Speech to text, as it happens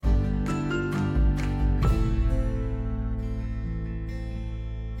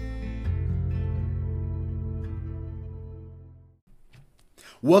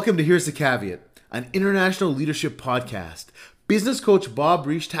Welcome to Here's the Caveat, an international leadership podcast. Business coach Bob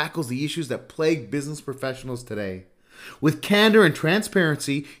Reich tackles the issues that plague business professionals today. With candor and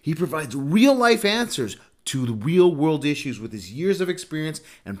transparency, he provides real-life answers to the real-world issues with his years of experience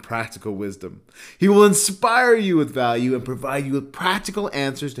and practical wisdom. He will inspire you with value and provide you with practical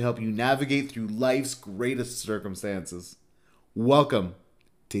answers to help you navigate through life's greatest circumstances. Welcome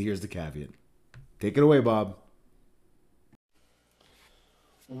to Here's the Caveat. Take it away, Bob.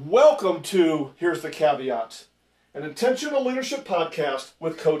 Welcome to Here's the Caveat, an intentional leadership podcast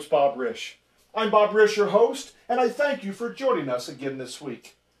with Coach Bob Reich. I'm Bob Reich, your host, and I thank you for joining us again this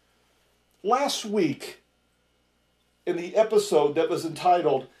week. Last week, in the episode that was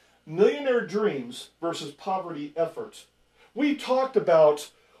entitled Millionaire Dreams versus Poverty Effort, we talked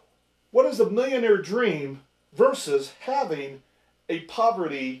about what is a millionaire dream versus having a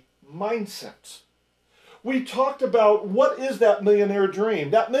poverty mindset. We talked about what is that millionaire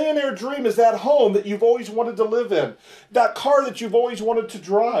dream. That millionaire dream is that home that you've always wanted to live in, that car that you've always wanted to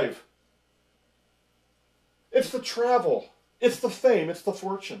drive. It's the travel, it's the fame, it's the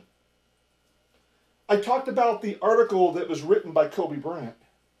fortune. I talked about the article that was written by Kobe Bryant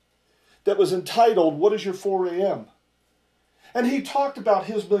that was entitled, What is Your 4 a.m.? And he talked about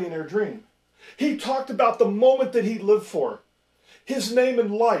his millionaire dream. He talked about the moment that he lived for. His name in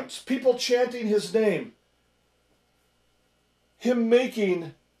lights, people chanting his name. Him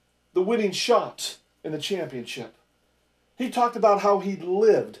making the winning shot in the championship. He talked about how he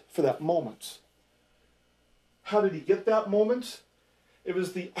lived for that moment. How did he get that moment? It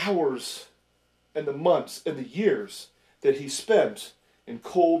was the hours and the months and the years that he spent in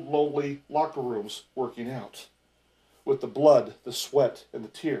cold, lonely locker rooms working out with the blood, the sweat, and the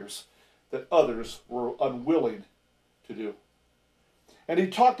tears that others were unwilling to do. And he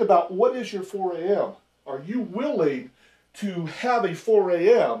talked about, what is your 4 a.m.? Are you willing to have a 4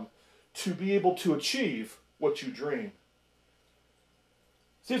 a.m. to be able to achieve what you dream?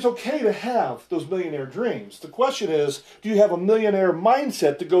 See, it's okay to have those millionaire dreams. The question is, do you have a millionaire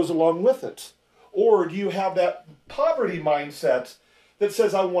mindset that goes along with it? Or do you have that poverty mindset that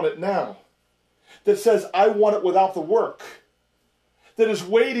says, I want it now? That says, I want it without the work? That is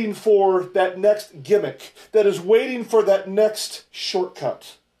waiting for that next gimmick? That is waiting for that next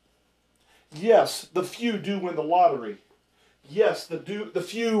shortcut? Yes, the few do win the lottery. Yes, the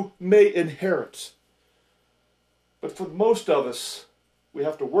few may inherit. But for most of us, we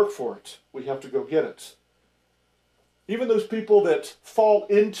have to work for it. We have to go get it. Even those people that fall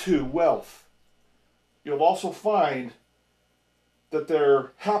into wealth, you'll also find that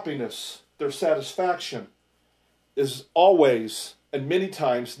their happiness, their satisfaction is always and many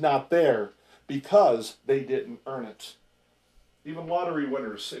times not there because they didn't earn it. Even lottery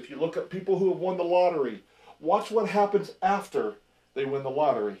winners, if you look at people who have won the lottery, watch what happens after they win the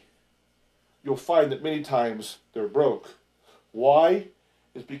lottery. You'll find that many times they're broke. Why?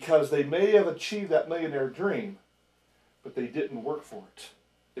 It's because they may have achieved that millionaire dream, but they didn't work for it.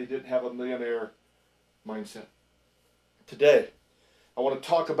 They didn't have a millionaire mindset. Today, I want to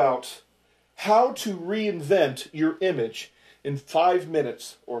talk about how to reinvent your image in 5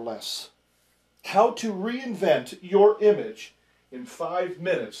 minutes or less. How to reinvent your image in 5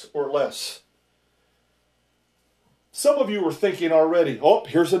 minutes or less. Some of you are thinking already, oh,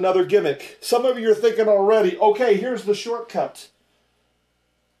 here's another gimmick. Some of you are thinking already, okay, here's the shortcut.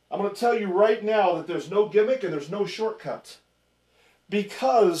 I'm going to tell you right now that there's no gimmick and there's no shortcut.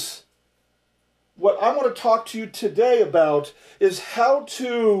 Because what I want to talk to you today about is how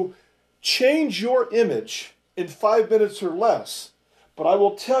to change your image in 5 minutes or less. But I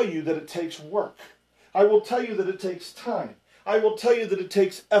will tell you that it takes work. I will tell you that it takes time. I will tell you that it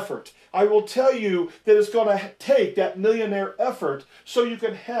takes effort. I will tell you that it's going to take that millionaire effort so you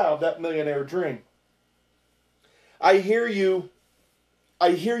can have that millionaire dream. I hear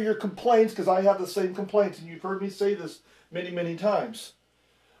your complaints, because I have the same complaints, and you've heard me say this many, many times.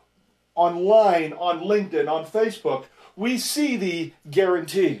 Online, on LinkedIn, on Facebook, we see the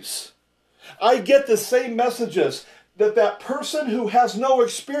guarantees. I get the same messages that person who has no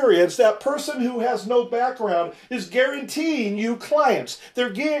experience, that person who has no background is guaranteeing you clients.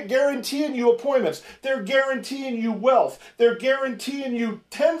 They're guaranteeing you appointments. They're guaranteeing you wealth. They're guaranteeing you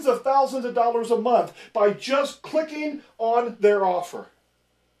tens of thousands of dollars a month by just clicking on their offer.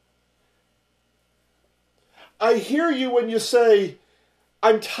 I hear you when you say,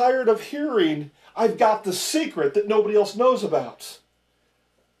 I'm tired of hearing, I've got the secret that nobody else knows about.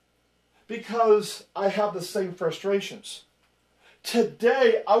 Because I have the same frustrations.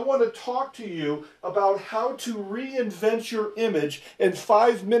 Today, I want to talk to you about how to reinvent your image in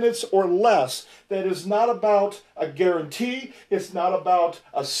 5 minutes or less. That is not about a guarantee, it's not about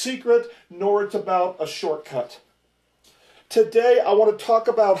a secret, nor it's about a shortcut. Today, I want to talk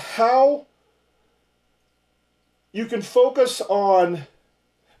about how you can focus on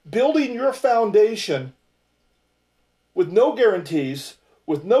building your foundation with no guarantees,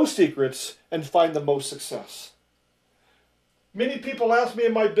 with no secrets, and find the most success. Many people ask me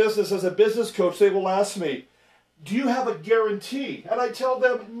in my business as a business coach, they will ask me, do you have a guarantee? And I tell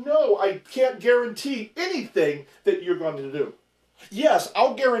them, no, I can't guarantee anything that you're going to do. Yes,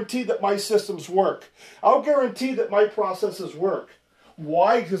 I'll guarantee that my systems work. I'll guarantee that my processes work.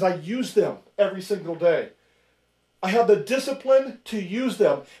 Why? Because I use them every single day. I have the discipline to use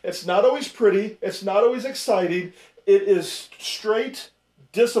them. It's not always pretty. It's not always exciting. It is straight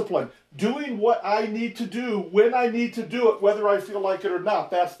discipline. Doing what I need to do when I need to do it, whether I feel like it or not.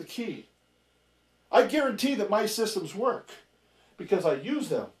 That's the key. I guarantee that my systems work because I use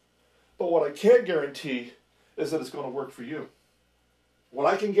them. But what I can't guarantee is that it's going to work for you. What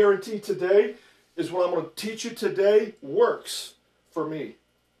I can guarantee today is what I'm going to teach you today works for me.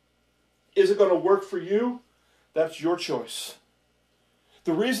 Is it going to work for you? That's your choice.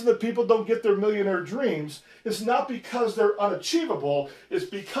 The reason that people don't get their millionaire dreams is not because they're unachievable, it's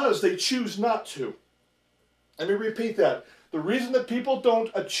because they choose not to. Let me repeat that. The reason that people don't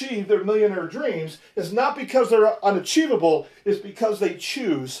achieve their millionaire dreams is not because they're unachievable, it's because they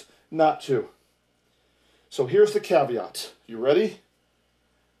choose not to. So here's the caveat. You ready?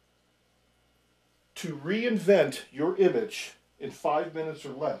 To reinvent your image in 5 minutes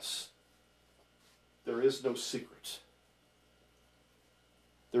or less, there is no secret.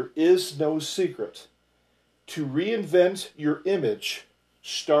 There is no secret. To reinvent your image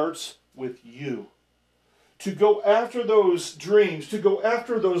starts with you. To go after those dreams, to go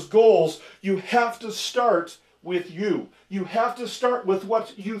after those goals, you have to start with you. You have to start with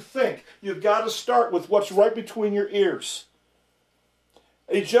what you think. You've got to start with what's right between your ears.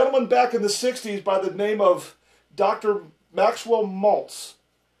 A gentleman back in the 60s by the name of Dr. Maxwell Maltz.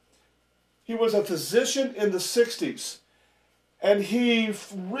 He was a physician in the 60s, and he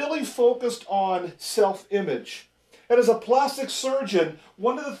really focused on self-image. And as a plastic surgeon,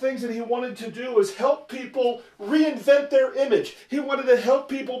 one of the things that he wanted to do is help people reinvent their image. He wanted to help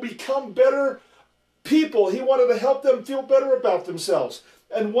people become better people. He wanted to help them feel better about themselves.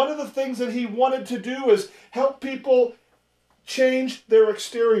 And one of the things that he wanted to do is help people change their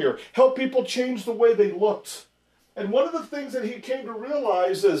exterior, help people change the way they looked. And one of the things that he came to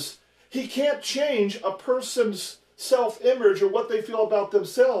realize is he can't change a person's self-image or what they feel about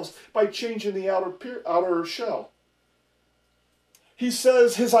themselves by changing the outer shell. He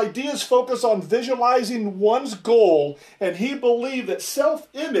says his ideas focus on visualizing one's goal, and he believed that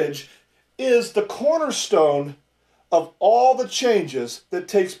self-image is the cornerstone of all the changes that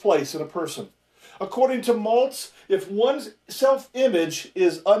takes place in a person. According to Maltz, if one's self-image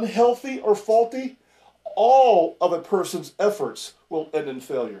is unhealthy or faulty, all of a person's efforts will end in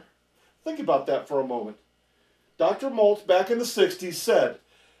failure. Think about that for a moment. Dr. Maltz, back in the 60s, said,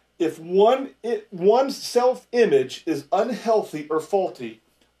 if one's self-image is unhealthy or faulty,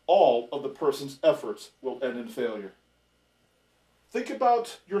 all of the person's efforts will end in failure. Think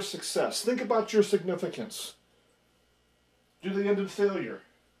about your success. Think about your significance. Do they end in failure?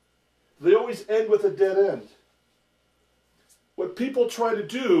 They always end with a dead end. What people try to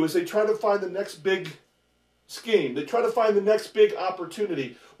do is they try to find the next big scheme. They try to find the next big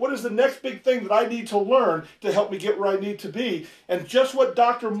opportunity. What is the next big thing that I need to learn to help me get where I need to be? And just what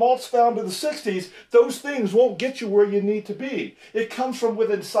Dr. Maltz found in the 60s, those things won't get you where you need to be. It comes from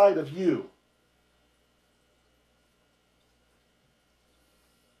within inside of you.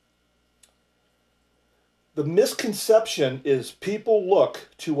 The misconception is people look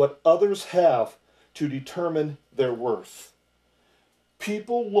to what others have to determine their worth.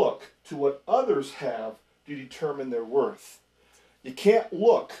 People look to what others have to determine their worth. You can't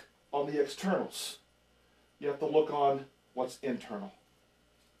look on the externals. You have to look on what's internal.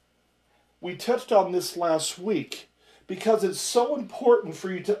 We touched on this last week because it's so important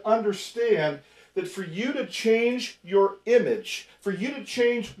for you to understand that for you to change your image, for you to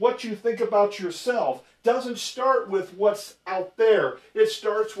change what you think about yourself, doesn't start with what's out there. It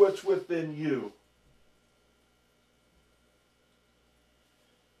starts with what's within you.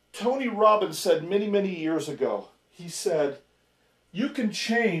 Tony Robbins said many, many years ago, he said, you can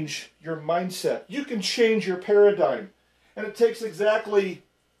change your mindset. You can change your paradigm. And it takes exactly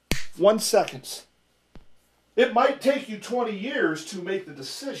 1 second. It might take you 20 years to make the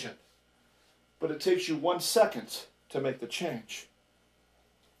decision, but it takes you 1 second to make the change.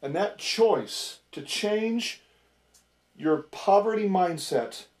 And that choice to change your poverty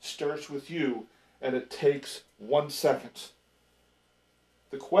mindset starts with you, and it takes 1 second.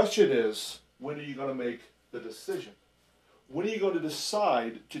 The question is, when are you going to make the decision? When are you going to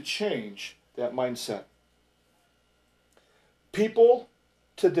decide to change that mindset? People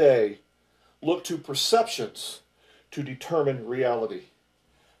today look to perceptions to determine reality.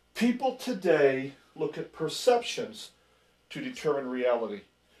 People today look at perceptions to determine reality.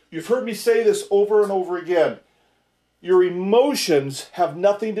 You've heard me say this over and over again. Your emotions have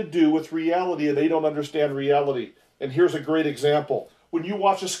nothing to do with reality, and they don't understand reality. And here's a great example. When you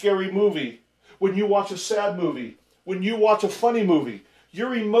watch a scary movie, when you watch a sad movie, when you watch a funny movie,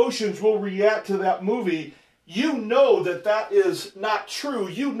 your emotions will react to that movie. You know that that is not true.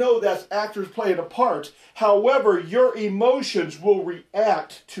 You know that's actors playing a part. However, your emotions will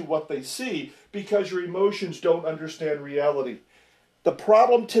react to what they see because your emotions don't understand reality. The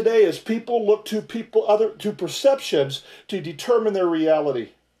problem today is people look to perceptions to determine their reality.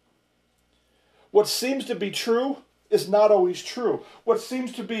 What seems to be true is not always true. What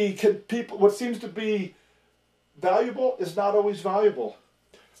seems to be valuable is not always valuable.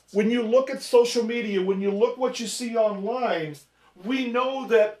 When you look at social media, when you look what you see online, we know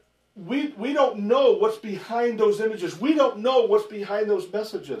that we don't know what's behind those images. We don't know what's behind those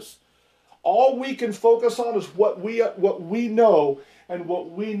messages. All we can focus on is what we know, and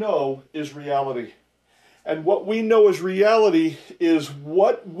what we know is reality. And what we know as reality is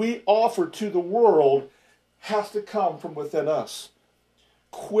what we offer to the world has to come from within us.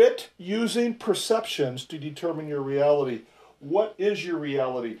 Quit using perceptions to determine your reality. What is your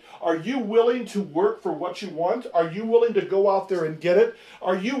reality? Are you willing to work for what you want? Are you willing to go out there and get it?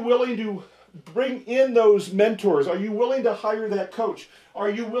 Are you willing to bring in those mentors? Are you willing to hire that coach? Are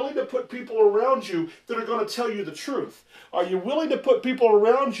you willing to put people around you that are going to tell you the truth? Are you willing to put people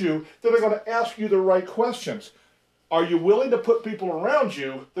around you that are going to ask you the right questions? Are you willing to put people around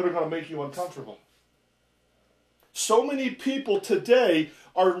you that are going to make you uncomfortable? So many people today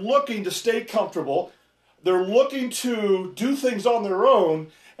are looking to stay comfortable. They're looking to do things on their own,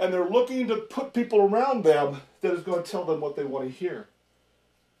 and they're looking to put people around them that is going to tell them what they want to hear.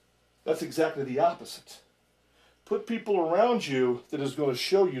 That's exactly the opposite. Put people around you that is going to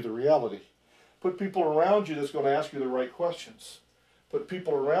show you the reality. Put people around you that's going to ask you the right questions. Put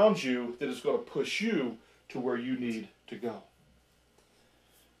people around you that is going to push you to where you need to go.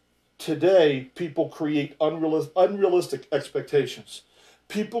 Today, people create unrealistic expectations.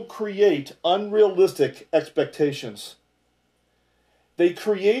 People create unrealistic expectations. They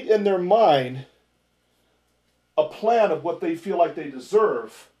create in their mind a plan of what they feel like they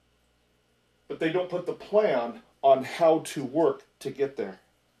deserve, but they don't put the plan on how to work to get there.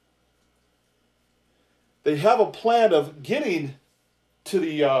 They have a plan of getting to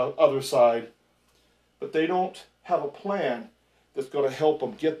the other side, but they don't have a plan that's going to help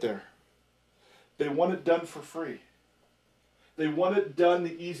them get there. They want it done for free. They want it done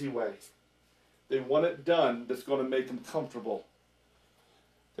the easy way. They want it done that's going to make them comfortable.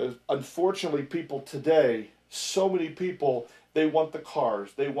 Because unfortunately, people today, so many people, they want the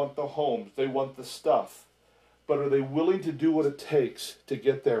cars, they want the homes, they want the stuff. But are they willing to do what it takes to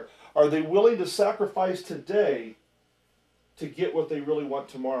get there? Are they willing to sacrifice today to get what they really want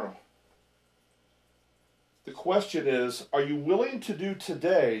tomorrow? The question is, are you willing to do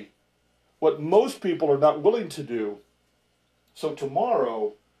today what most people are not willing to do, so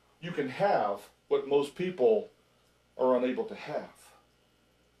tomorrow you can have what most people are unable to have?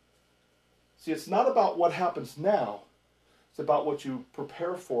 See, it's not about what happens now. It's about what you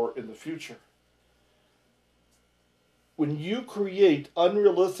prepare for in the future. When you create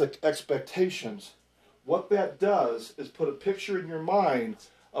unrealistic expectations, what that does is put a picture in your mind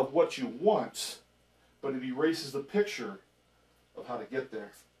of what you want, but it erases the picture of how to get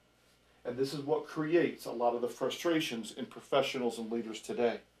there. And this is what creates a lot of the frustrations in professionals and leaders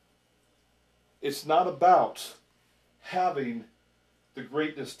today. It's not about having the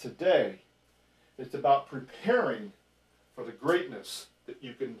greatness today. It's about preparing for the greatness that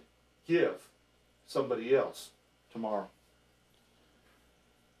you can give somebody else tomorrow.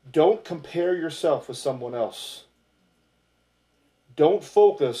 Don't compare yourself with someone else. Don't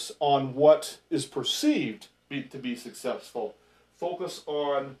focus on what is perceived to be successful. Focus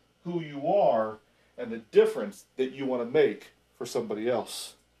on who you are and the difference that you want to make for somebody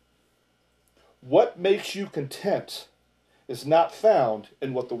else. What makes you content is not found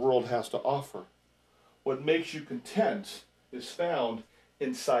in what the world has to offer. What makes you content is found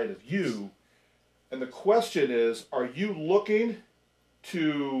inside of you. And the question is, are you looking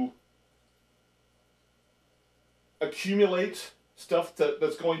to accumulate stuff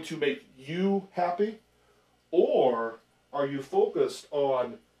that's going to make you happy? Or are you focused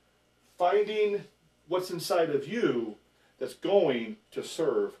on finding what's inside of you that's going to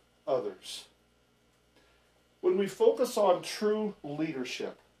serve others? When we focus on true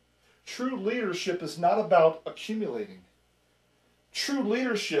leadership is not about accumulating. True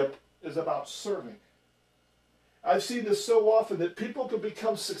leadership is about serving. I've seen this so often that people can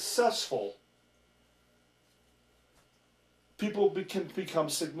become successful. People can become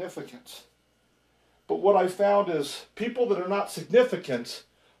significant. But what I found is people that are not significant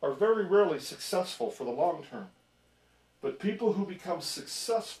are very rarely successful for the long term. But people who become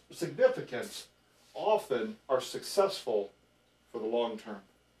significant often are successful for the long term.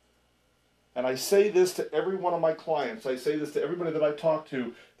 And I say this to every one of my clients. I say this to everybody that I talk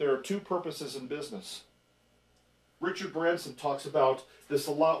to. There are two purposes in business. Richard Branson talks about this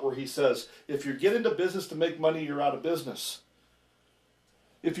a lot, where he says, if you get into business to make money, you're out of business.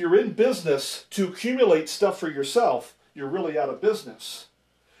 If you're in business to accumulate stuff for yourself, you're really out of business.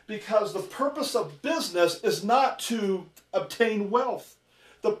 Because the purpose of business is not to obtain wealth.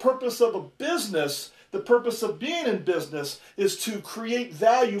 The purpose of a business, the purpose of being in business, is to create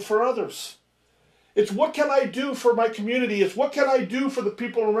value for others. It's what can I do for my community? It's what can I do for the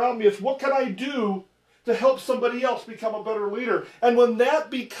people around me? It's what can I do to help somebody else become a better leader? And when that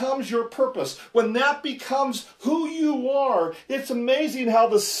becomes your purpose, when that becomes who you are, it's amazing how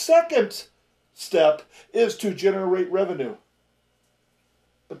the second step is to generate revenue.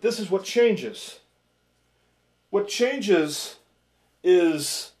 But this is what changes. What changes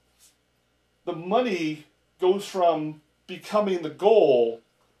is the money goes from becoming the goal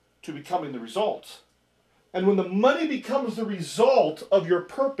to becoming the result. And when the money becomes the result of your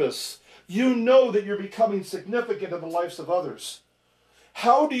purpose, you know that you're becoming significant in the lives of others.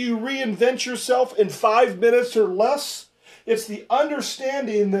 How do you reinvent yourself in 5 minutes or less? It's the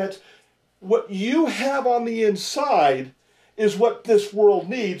understanding that what you have on the inside is what this world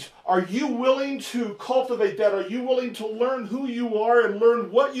needs. Are you willing to cultivate that? Are you willing to learn who you are and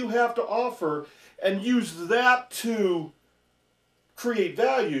learn what you have to offer and use that to create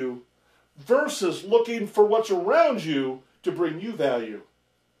value versus looking for what's around you to bring you value?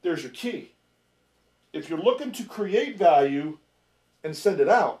 There's your key. If you're looking to create value and send it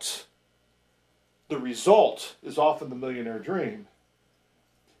out, the result is often the millionaire dream.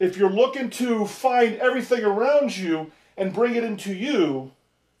 If you're looking to find everything around you and bring it into you,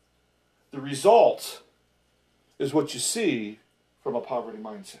 the result is what you see from a poverty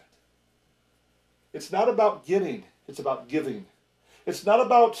mindset. It's not about getting, it's about giving. It's not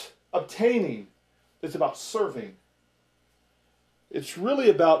about obtaining, it's about serving. It's really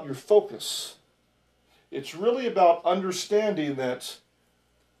about your focus. It's really about understanding that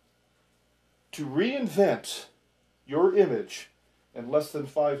to reinvent your image in less than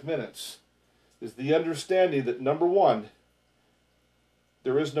 5 minutes is the understanding that, number one,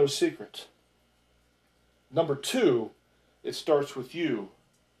 there is no secret. Number two, it starts with you.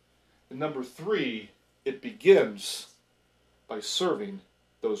 And number three, it begins by serving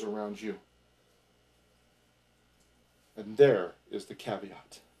those around you. And there is the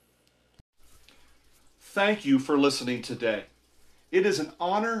caveat. Thank you for listening today. It is an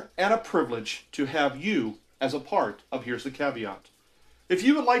honor and a privilege to have you as a part of Here's the Caveat. If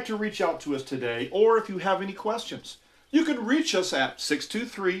you would like to reach out to us today, or if you have any questions, you can reach us at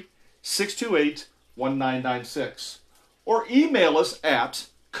 623-628-1996 or email us at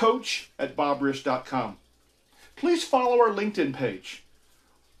coach@bobrish.com. Please follow our LinkedIn page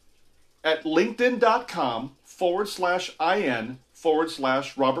at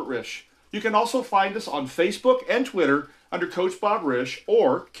linkedin.com/in/Robert Risch. You can also find us on Facebook and Twitter under Coach Bob Risch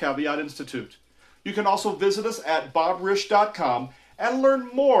or Caveat Institute. You can also visit us at bobrisch.com and learn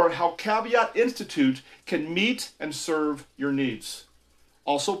more how Caveat Institute can meet and serve your needs.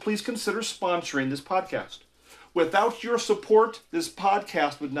 Also, please consider sponsoring this podcast. Without your support, this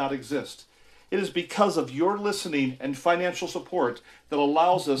podcast would not exist. It is because of your listening and financial support that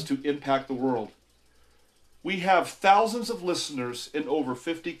allows us to impact the world. We have thousands of listeners in over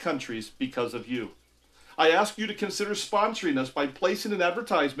 50 countries because of you. I ask you to consider sponsoring us by placing an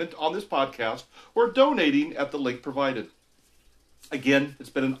advertisement on this podcast or donating at the link provided. Again, it's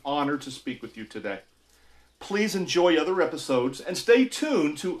been an honor to speak with you today. Please enjoy other episodes and stay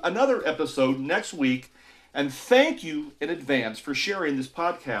tuned to another episode next week. And thank you in advance for sharing this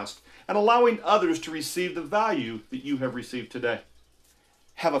podcast and allowing others to receive the value that you have received today.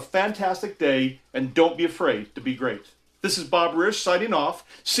 Have a fantastic day, and don't be afraid to be great. This is Bob Risch signing off.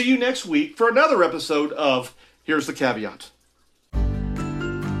 See you next week for another episode of Here's the Caveat.